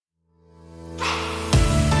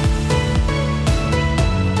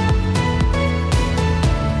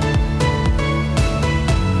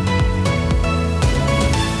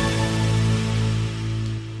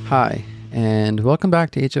Hi, and welcome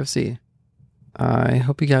back to HFC. I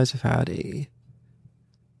hope you guys have had a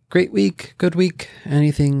great week, good week,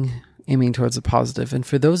 anything aiming towards a positive. And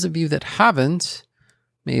for those of you that haven't,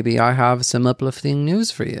 maybe I have some uplifting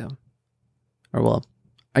news for you. Or well,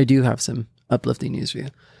 I do have some uplifting news for you.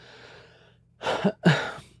 But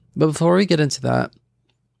before we get into that,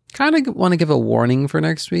 kind of want to give a warning for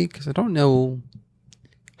next week, because I don't know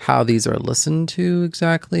how these are listened to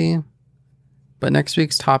exactly. But next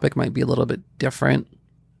week's topic might be a little bit different.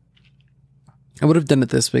 I would have done it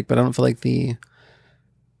this week, but I don't feel like the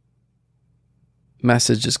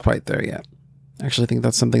message is quite there yet. I actually think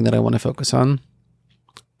that's something that I want to focus on.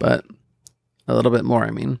 But a little bit more, I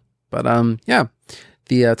mean. But yeah,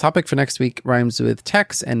 the topic for next week rhymes with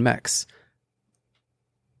Tex and Mex.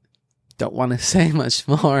 Don't want to say much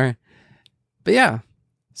more. But yeah,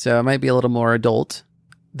 so it might be a little more adult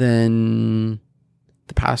than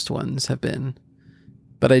the past ones have been.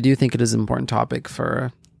 But I do think it is an important topic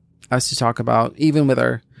for us to talk about, even with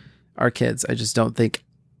our kids. I just don't think,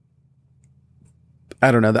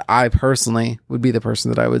 I don't know, that I personally would be the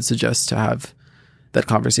person that I would suggest to have that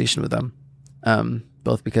conversation with them.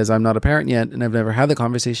 Both because I'm not a parent yet and I've never had the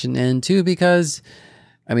conversation, and two, because,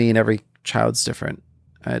 I mean, every child's different.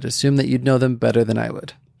 I'd assume that you'd know them better than I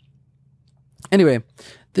would. Anyway,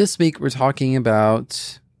 this week we're talking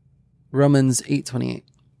about Romans 8:28.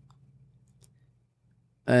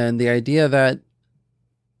 And the idea that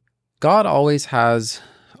God always has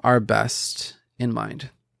our best in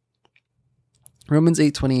mind. Romans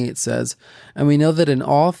 8:28 says, "And we know that in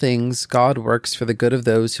all things God works for the good of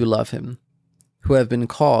those who love him, who have been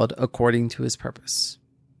called according to his purpose."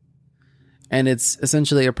 And it's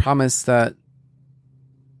essentially a promise that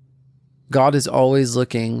God is always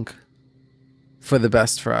looking for the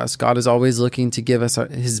best for us. God is always looking to give us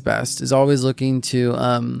his best, is always looking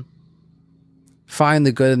to find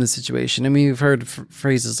the good in the situation. I mean, we've heard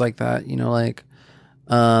phrases like that, you know, like,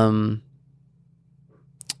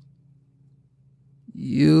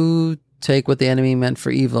 you take what the enemy meant for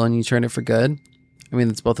evil and you turn it for good. I mean,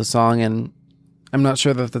 it's both a song, and I'm not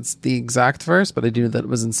sure that that's the exact verse, but I do know that it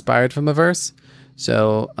was inspired from a verse.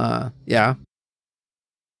 So, yeah.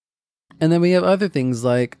 And then we have other things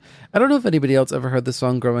like, I don't know if anybody else ever heard the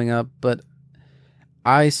song growing up, but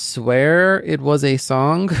I swear it was a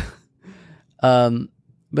song.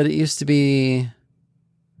 But it used to be,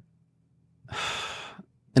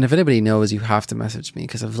 and if anybody knows, you have to message me,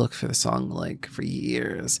 because I've looked for the song like for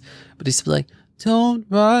years. But it used to be like, "Don't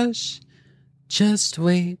rush, just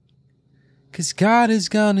wait, 'cause God is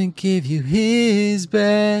gonna give you his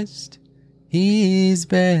best, his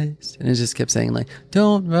best." And it just kept saying like,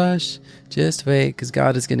 "Don't rush, just wait, 'cause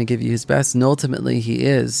God is gonna give you his best." And ultimately he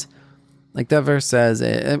is. Like that verse says,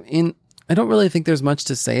 I mean, I don't really think there's much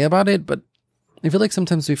to say about it, but I feel like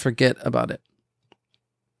sometimes we forget about it.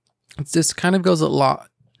 This kind of goes a lot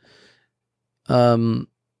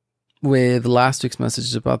with last week's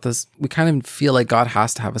message about this. We kind of feel like God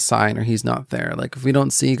has to have a sign or he's not there. Like if we don't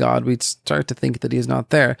see God, we start to think that he's not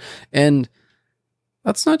there. And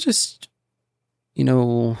that's not just, you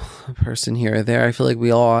know, a person here or there. I feel like we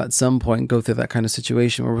all at some point go through that kind of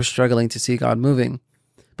situation where we're struggling to see God moving.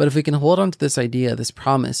 But if we can hold on to this idea, this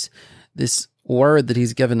promise, this word that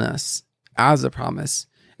he's given us as a promise,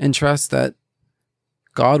 and trust that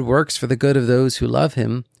God works for the good of those who love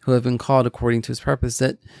him, who have been called according to his purpose,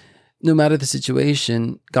 that no matter the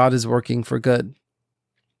situation, God is working for good.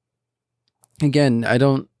 Again, I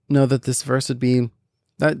don't know that this verse would be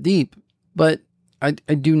that deep, but I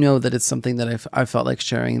do know that it's something that I felt like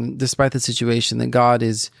sharing, despite the situation, that God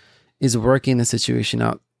is working the situation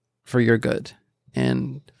out for your good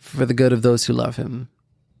and for the good of those who love him.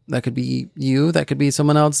 That could be you, that could be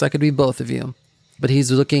someone else, that could be both of you. But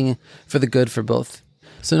he's looking for the good for both.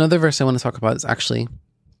 So another verse I want to talk about is actually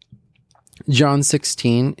John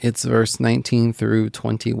 16. It's verse 19 through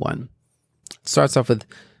 21. It starts off with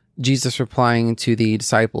Jesus replying to the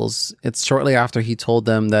disciples. It's shortly after he told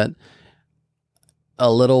them that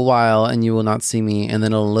a little while and you will not see me, and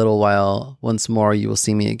then a little while once more you will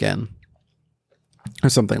see me again. Or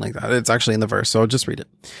something like that. It's actually in the verse, so I'll just read it.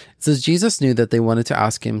 It says, "Jesus knew that they wanted to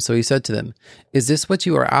ask him, so he said to them, 'Is this what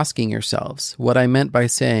you are asking yourselves? What I meant by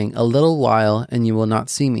saying, a little while and you will not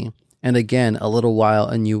see me, and again a little while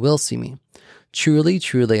and you will see me? Truly,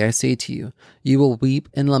 truly, I say to you, you will weep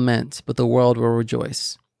and lament, but the world will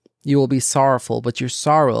rejoice. You will be sorrowful, but your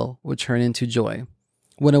sorrow will turn into joy.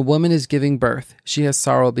 When a woman is giving birth, she has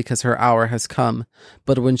sorrow because her hour has come.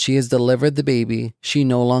 But when she has delivered the baby, she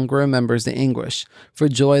no longer remembers the anguish for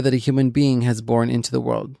joy that a human being has born into the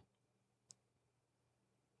world."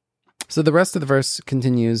 So the rest of the verse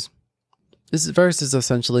continues. This verse is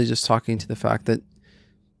essentially just talking to the fact that,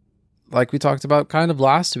 like we talked about kind of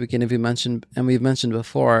last week, and we've mentioned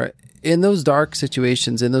before, in those dark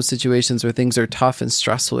situations, in those situations where things are tough and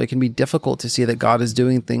stressful, it can be difficult to see that God is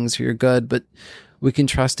doing things for your good, but we can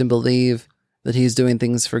trust and believe that he's doing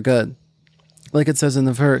things for good. Like it says in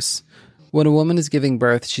the verse, when a woman is giving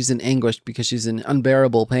birth, she's in anguish because she's in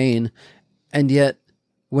unbearable pain. And yet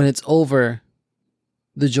when it's over,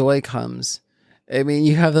 the joy comes. I mean,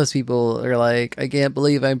 you have those people who are like, I can't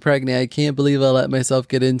believe I'm pregnant. I can't believe I let myself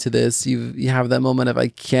get into this. You have that moment of, I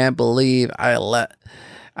can't believe after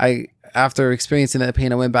experiencing that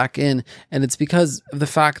pain, I went back in. And it's because of the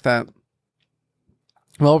fact that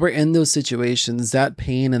while we're in those situations, that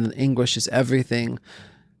pain and anguish is everything.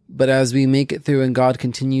 But as we make it through and God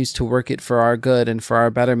continues to work it for our good and for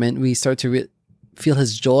our betterment, we start to feel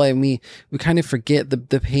his joy, and we kind of forget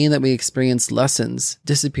the pain that we experience lessens,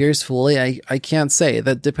 disappears fully. I can't say.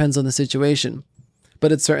 That depends on the situation,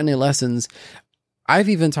 but it certainly lessens. I've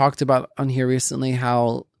even talked about on here recently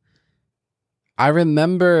how I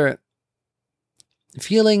remember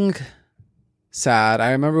feeling sad.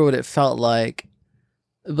 I remember what it felt like,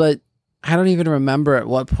 but I don't even remember at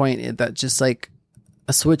what point that just like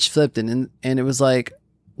a switch flipped and it was like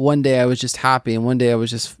one day I was just happy and one day I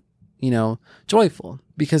was just, joyful,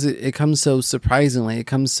 because it comes so surprisingly. It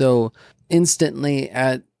comes so instantly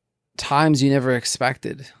at times you never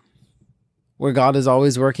expected, where God is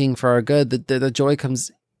always working for our good. The joy comes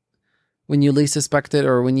when you least expect it,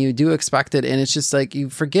 or when you do expect it. And it's just like, you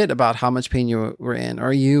forget about how much pain you were in,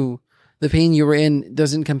 or the pain you were in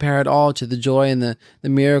doesn't compare at all to the joy and the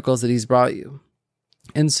miracles that he's brought you.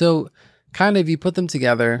 And so kind of you put them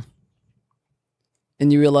together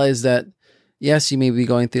and you realize that, yes, you may be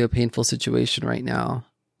going through a painful situation right now.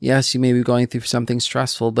 Yes, you may be going through something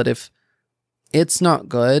stressful, but if it's not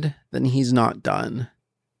good, then he's not done.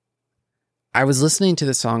 I was listening to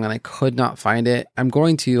the song and I could not find it. I'm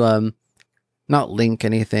going to not link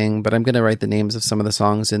anything, but I'm going to write the names of some of the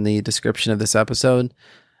songs in the description of this episode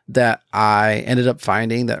that I ended up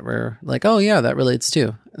finding that were like, oh yeah, that relates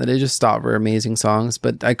too. That I just thought were amazing songs,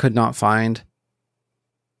 but I could not find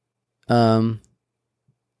the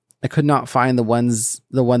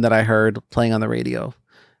one that I heard playing on the radio.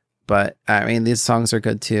 But I mean, these songs are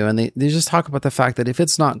good too. And they just talk about the fact that if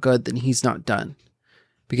it's not good, then he's not done.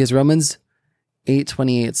 Because Romans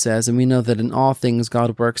 8:28 says, and we know that in all things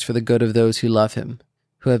God works for the good of those who love him,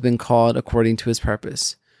 who have been called according to his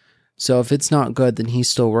purpose. So if it's not good, then he's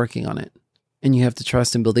still working on it. And you have to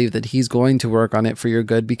trust and believe that he's going to work on it for your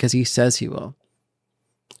good because he says he will.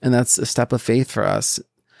 And that's a step of faith for us.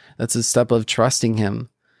 That's a step of trusting him.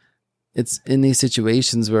 It's in these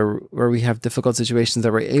situations where we have difficult situations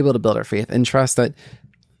that we're able to build our faith and trust that,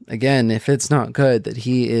 again, if it's not good, that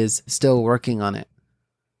he is still working on it.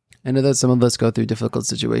 I know that some of us go through difficult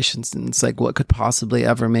situations and it's like, what could possibly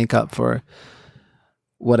ever make up for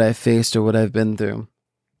what I've faced or what I've been through?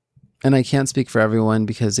 And I can't speak for everyone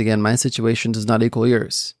because, again, my situation does not equal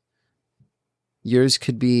yours. Yours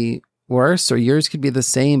could be worse or yours could be the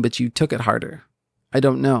same, but you took it harder. I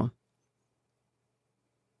don't know.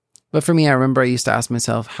 But for me, I remember I used to ask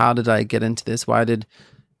myself, how did I get into this? Why did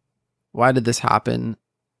this happen?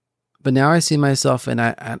 But now I see myself and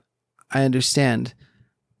I understand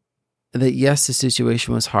that yes, the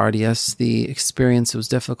situation was hard. Yes, the experience was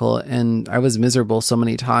difficult and I was miserable so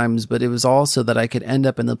many times, but it was also that I could end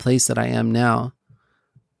up in the place that I am now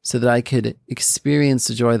so that I could experience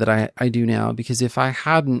the joy that I do now. Because if I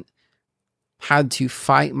hadn't had to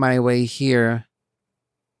fight my way here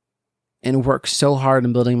and work so hard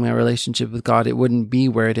in building my relationship with God, it wouldn't be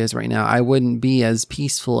where it is right now. I wouldn't be as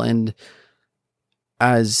peaceful and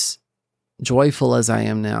as joyful as I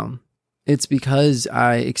am now. It's because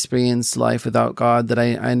I experienced life without God that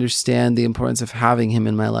I understand the importance of having him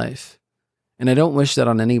in my life. And I don't wish that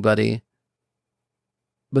on anybody.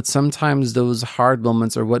 But sometimes those hard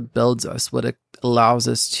moments are what builds us, what allows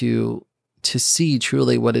us to see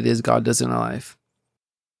truly what it is God does in our life.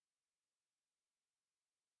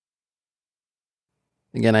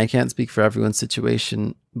 Again, I can't speak for everyone's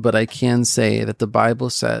situation, but I can say that the Bible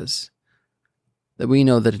says that we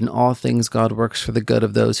know that in all things God works for the good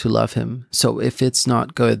of those who love him. So if it's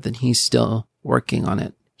not good, then he's still working on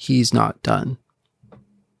it. He's not done.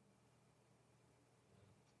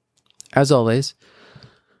 As always,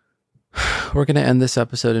 we're going to end this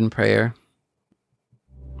episode in prayer.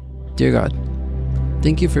 Dear God,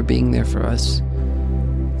 thank you for being there for us.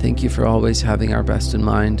 Thank you for always having our best in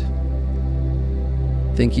mind.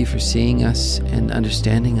 Thank you for seeing us and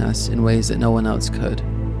understanding us in ways that no one else could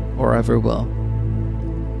or ever will.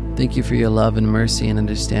 Thank you for your love and mercy and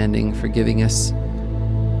understanding, for giving us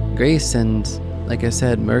grace and, like I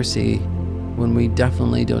said, mercy when we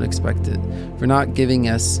definitely don't expect it, for not giving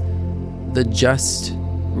us the just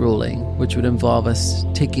ruling, which would involve us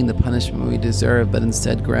taking the punishment we deserve, but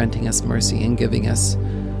instead granting us mercy and giving us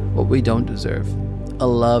what we don't deserve, a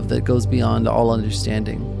love that goes beyond all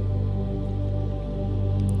understanding.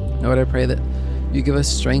 Lord, I pray that you give us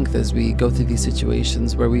strength as we go through these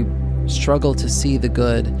situations where we struggle to see the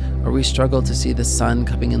good, or we struggle to see the sun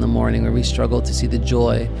coming in the morning, or we struggle to see the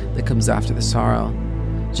joy that comes after the sorrow.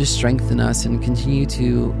 Just strengthen us and continue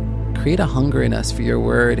to create a hunger in us for your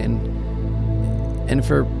word and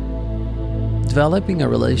for developing a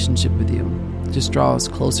relationship with you. Just draw us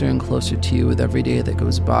closer and closer to you with every day that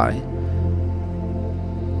goes by.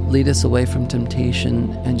 Lead us away from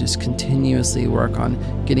temptation and just continuously work on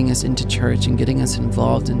getting us into church and getting us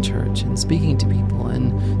involved in church and speaking to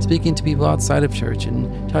people outside of church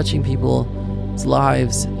and touching people's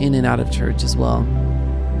lives in and out of church as well.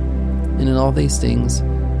 And in all these things,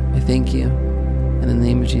 I thank you. And in the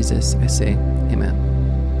name of Jesus, I say, amen.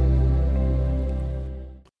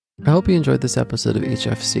 I hope you enjoyed this episode of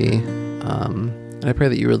HFC, and I pray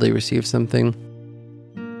that you really received something.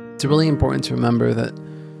 It's really important to remember that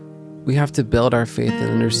we have to build our faith and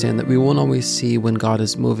understand that we won't always see when God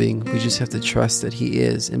is moving. We just have to trust that He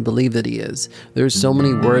is and believe that He is. There's so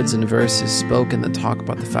many words and verses spoken that talk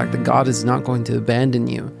about the fact that God is not going to abandon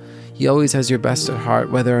you. He always has your best at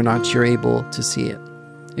heart, whether or not you're able to see it.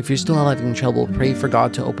 If you're still having trouble, pray for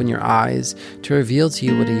God to open your eyes, to reveal to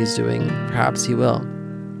you what He is doing. Perhaps He will.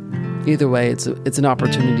 Either way, it's an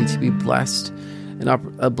opportunity to be blessed,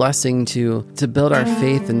 a blessing to build our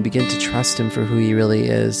faith and begin to trust Him for who He really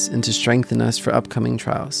is, and to strengthen us for upcoming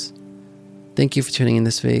trials. Thank you for tuning in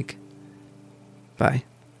this week. Bye.